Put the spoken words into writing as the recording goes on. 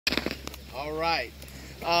All right.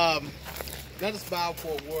 Let us bow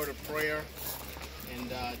for a word of prayer, and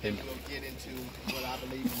then we'll get into what I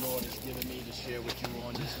believe the Lord has given me to share with you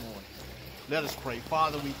on this morning. Let us pray.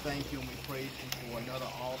 Father, we thank you and we praise you for another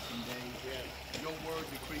awesome day. Your word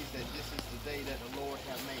decrees that this is the day that the Lord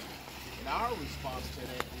has made. And our response to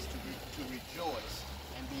that is to rejoice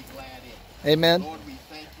and be glad in it. Amen. Lord, we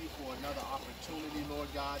thank you for another opportunity, Lord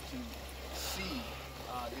God, to see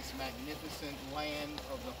this magnificent land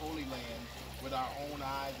of the Holy Land with our own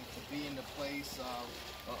eyes, and to be in the place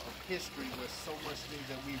of history where so much things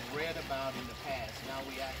that we've read about in the past, now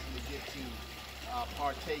we actually get to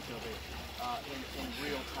partake of it in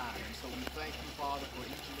real time. And so we thank you, Father, for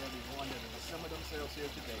each and every one that has assembled themselves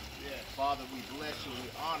here today. Yes. Father, we bless you and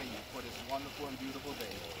we honor you for this wonderful and beautiful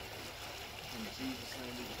day. In Jesus'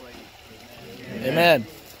 name we pray. Amen. Amen.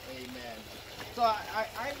 Amen. So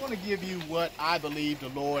I want to give you what I believe the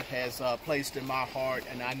Lord has placed in my heart,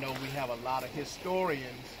 and I know we have a lot of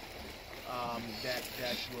historians that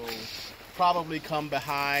will probably come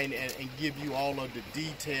behind and give you all of the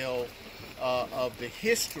detail of the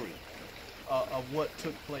history of what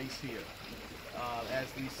took place here. As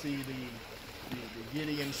we see the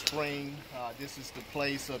Gideon Spring, this is the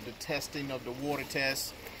place of the testing of the water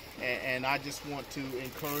test, and I just want to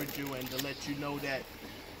encourage you and to let you know that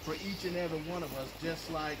for each and every one of us, just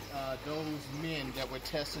like those men that were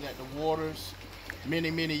tested at the waters many,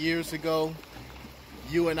 many years ago,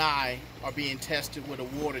 you and I are being tested with a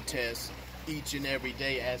water test each and every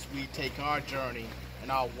day as we take our journey and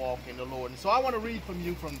our walk in the Lord. And so I want to read from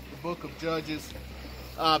you from the book of Judges,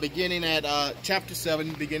 beginning at chapter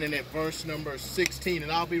 7, beginning at verse number 16.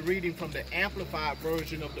 And I'll be reading from the Amplified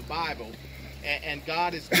version of the Bible. And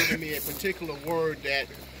God has given me a particular word that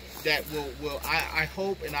I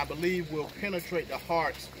hope and I believe will penetrate the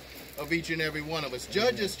hearts of each and every one of us.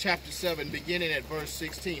 Judges chapter 7, beginning at verse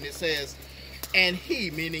 16, it says, "And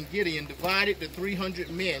he," meaning Gideon, "divided the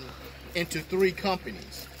 300 men into 3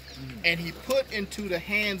 companies. And he put into the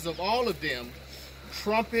hands of all of them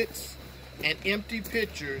trumpets and empty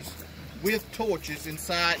pitchers with torches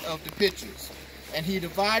inside of the pitchers. And he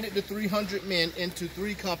divided the 300 men into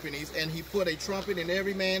 3 companies, and he put a trumpet in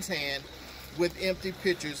every man's hand with empty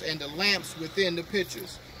pitchers, and the lamps within the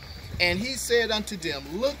pitchers. And he said unto them,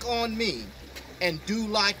 Look on me, and do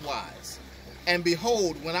likewise. And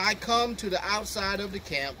behold, when I come to the outside of the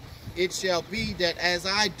camp, it shall be that as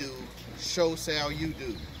I do, so shall you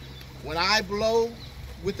do. When I blow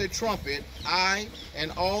with the trumpet, I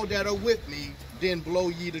and all that are with me, then blow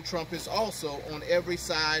ye the trumpets also on every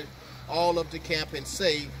side all of the camp, and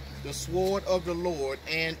say, The sword of the Lord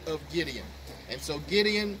and of Gideon. And so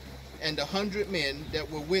Gideon and the 100 men that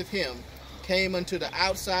were with him came unto the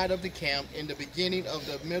outside of the camp in the beginning of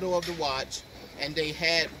the middle of the watch, and they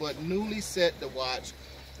had but newly set the watch.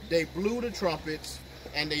 They blew the trumpets,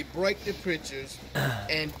 and they brake the pitchers,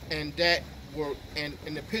 and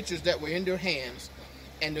the pitchers that were in their hands.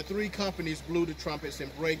 And the 3 companies blew the trumpets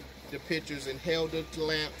and brake the pitchers, and held the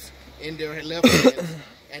lamps in their left hands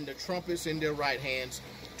and the trumpets in their right hands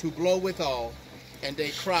to blow withal. And they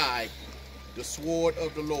cried, The sword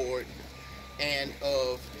of the Lord and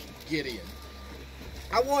of Gideon."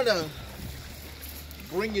 I want to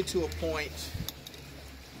bring you to a point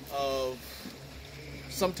of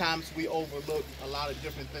sometimes we overlook a lot of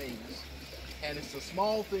different things. And it's the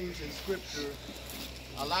small things in Scripture,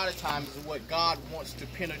 a lot of times, is what God wants to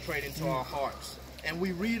penetrate into our hearts. And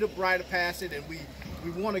we read a passage and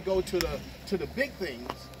we want to go to the big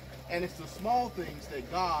things. And it's the small things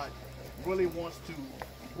that God really wants to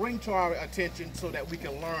bring to our attention so that we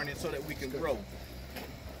can learn and so that we can grow.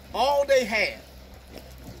 All they had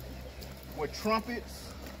were trumpets,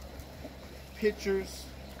 pitchers,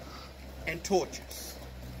 and torches.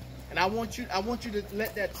 And I want you to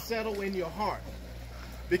let that settle in your heart,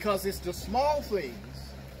 because it's the small things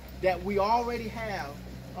that we already have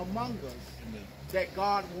among us that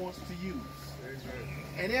God wants to use.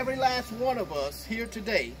 And every last one of us here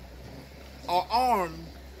today are armed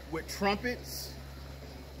with trumpets,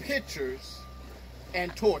 pitchers,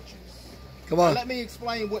 and torches. Come on. Now let me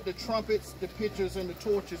explain what the trumpets, the pitchers, and the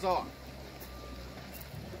torches are.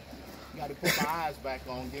 Got to put my eyes back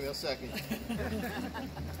on. Give me a second.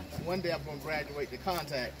 One day I'm going to graduate to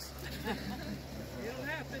contacts. It'll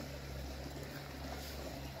happen.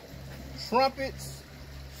 Trumpets,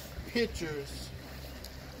 pitchers,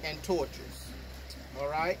 and torches. All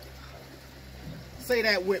right? Say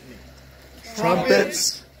that with me.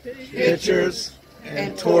 Trumpets, pitchers,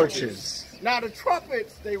 and torches. Now the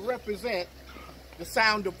trumpets, they represent the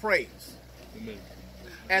sound of praise. Amen.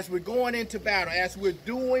 As we're going into battle, as we're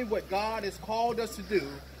doing what God has called us to do,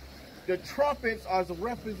 the trumpets are the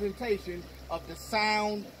representation of the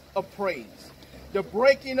sound of praise. The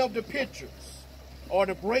breaking of the pitchers or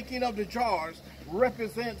the breaking of the jars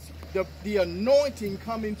represents the anointing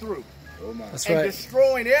coming through. That's and right.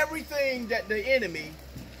 destroying everything that the enemy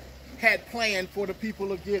had planned for the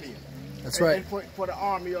people of Gideon. That's right. And for the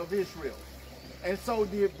army of Israel. And so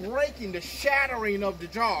the breaking, the shattering of the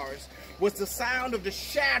jars was the sound of the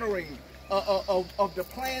shattering of the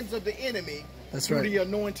plans of the enemy. That's through right. the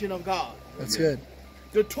anointing of God. That's good.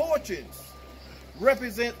 The torches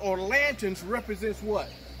represent, or lanterns represents what?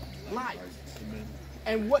 Light. Amen.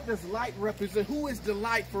 And what does light represent? Who is the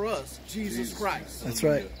light for us? Jesus Christ. That's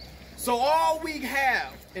right. So all we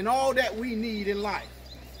have and all that we need in life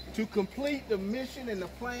to complete the mission and the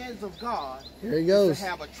plans of God Here he is goes. to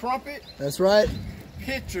have a trumpet, That's right.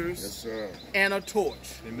 pictures, and a torch.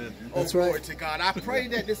 Amen. That's Glory right. to God. I pray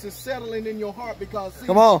that this is settling in your heart because see,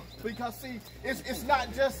 Come on. Because see, it's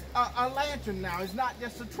not just a lantern now. It's not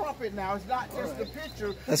just a trumpet now. It's not just a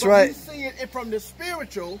picture. That's but right. We see it from the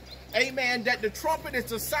spiritual, amen, that the trumpet is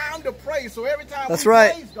the sound of praise. So every time That's we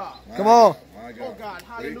right. praise God. Come on. Oh God,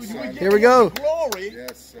 hallelujah. We give Here we him go. glory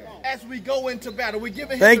Yes, sir. as we go into battle. We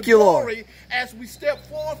give him Thank the you, Lord. glory as we step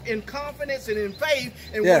forth in confidence and in faith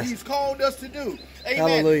in Yes. what he's called us to do. Amen.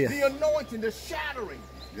 Hallelujah. The anointing, the shattering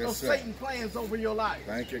Yes, of sir. Satan's plans over your life.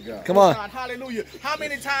 Thank you, God. Come Oh, on. God, hallelujah. How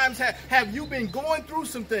many times have you been going through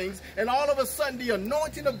some things and all of a sudden the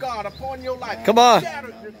anointing of God upon your life Come on.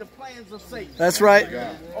 shattered the plans of Satan? That's right.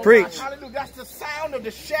 Oh, Preach. God, hallelujah. That's the sound of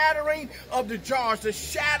the shattering of the jars, the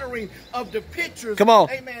shattering of the pictures. Come on.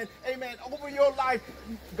 Amen. Amen. Over your life,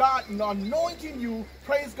 God anointing you,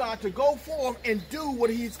 praise God, to go forth and do what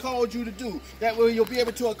he's called you to do. That way you'll be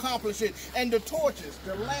able to accomplish it. And the torches,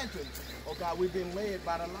 the lanterns. Oh God, we've been led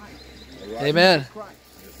by the light. All right. Amen. Christ.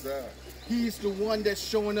 Yes, sir. He's the one that's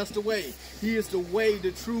showing us the way. He is the way,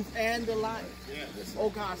 the truth, and the light. Oh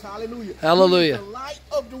gosh, hallelujah. Hallelujah. He is the light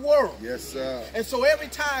of the world. Yes, sir. And so every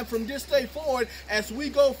time from this day forward, as we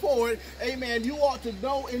go forward, amen, you ought to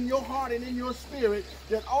know in your heart and in your spirit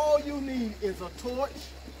that all you need is a torch,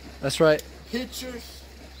 That's right. pictures,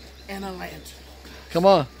 and a lantern. Come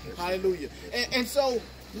on. Hallelujah. And so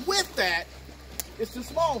with that, it's the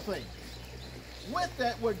small thing. With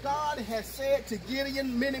that, what God has said to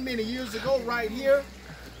Gideon many, many years ago right here,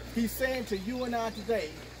 he's saying to you and I today,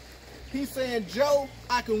 he's saying, Joe,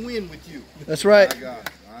 I can win with you. That's right. My God.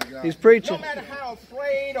 My God. He's preaching. No matter how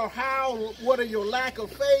afraid or what are your lack of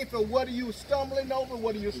faith or what are you stumbling over,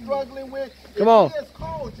 what are you struggling with, Come on. if he has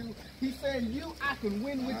called you, he's saying, I can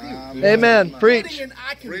win with you. Amen. Preach. Gideon,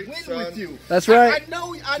 I can Preach, win son. with you. That's right.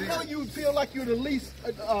 I know you feel like you're the least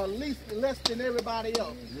less than everybody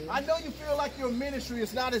else. I know you feel like your ministry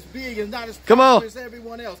is not as big and not as Come on. popular as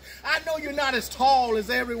everyone else. I know you're not as tall as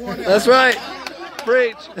everyone else. That's right.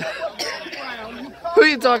 Preach. Who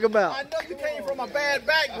you talking I about? know you came from a bad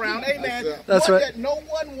background, amen. That's one right. that no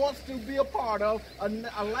one wants to be a part of, a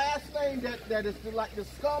last name that is like the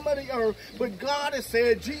scum of the earth. But God has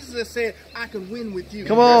said, Jesus has said, I can win with you.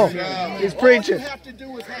 Come on. Yes, He's All preaching. you have to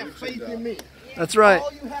do is have faith in me. That's right.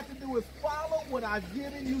 All you have to do is follow what I've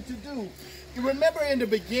given you to do. You remember in the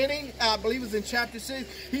beginning, I believe it was in chapter 6,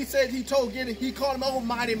 he said, he told Gideon, he called him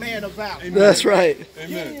almighty man of valor. That's right.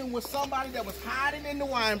 Gideon was somebody that was hiding in the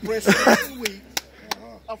wine press, and weak,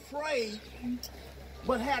 afraid,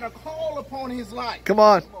 but had a call upon his life. Come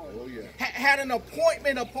on. Oh, yeah. Had an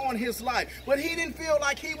appointment upon his life. But he didn't feel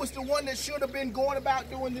like he was the one that should have been going about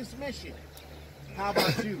doing this mission. How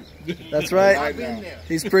about you? That's right. I've been there.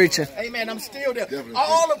 He's preaching. Amen. I'm still there. Definitely.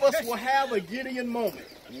 All of us will have a Gideon moment.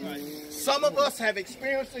 Some of us have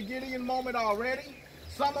experienced a Gideon moment already.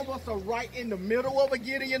 Some of us are right in the middle of a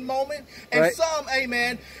Gideon moment. And Right. some,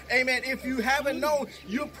 amen, if you haven't known,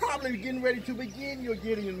 you're probably getting ready to begin your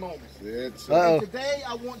Gideon moment. Yes, sir. Uh-oh. And today,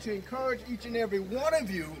 I want to encourage each and every one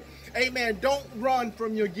of you, amen, don't run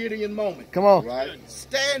from your Gideon moment. Come on. Right.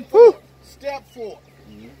 Stand Woo. forth. Step forth.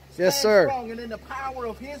 Yes, Stand sir. strong and in the power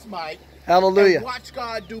of his might. Hallelujah. And watch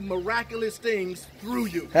God do miraculous things through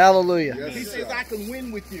you. Hallelujah. Yes, He says, sir. I can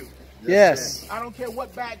win with you. Yes. I don't care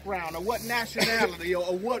what background or what nationality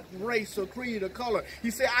or what race or creed or color.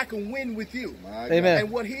 He said, I can win with you. My God. Amen. And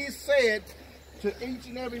what he said to each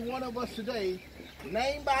and every one of us today,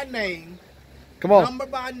 name by name, Come on. number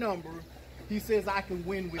by number, he says, I can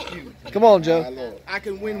win with you. Come on, My Joe. Lord. I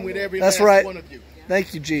can win with every That's last right. one of you.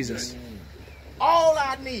 Thank you, Jesus. All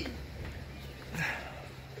I need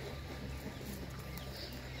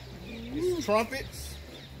is trumpets,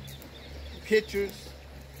 pitchers,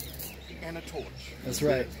 and a torch. That's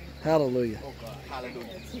right. Hallelujah. Oh God,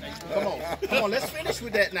 hallelujah. Come on, let's finish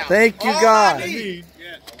with that now. Thank you, All God. I need,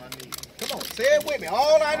 come on. Say it with me.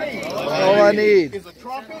 All I need. All I need is a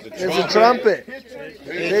trumpet. is a trumpet, Pitcher.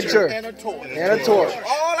 pitcher, And a torch. and a torch.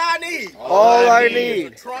 All I need. All I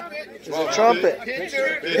need Trumpet. is a trumpet,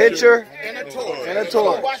 Pitcher. pitcher, And a torch. and a So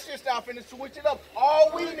torch. watch this now. I'm finna switch it up.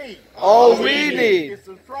 All we need. All we need Is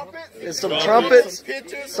some trumpets. is some trumpets, Some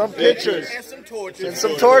pitchers. some pitchers, And some torches. and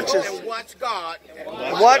some torches. And watch God.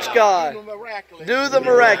 Watch God Do the miraculous. do the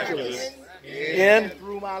miraculous in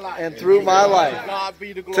Through my life. and through my life. God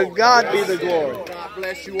be the glory. To God be the glory. God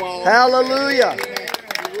bless you all. Hallelujah. Amen.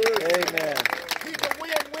 Amen. Keep the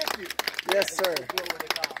wind with you. Yes, sir. Glory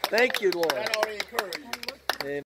to God. Thank you, Lord. That ought to encourage you.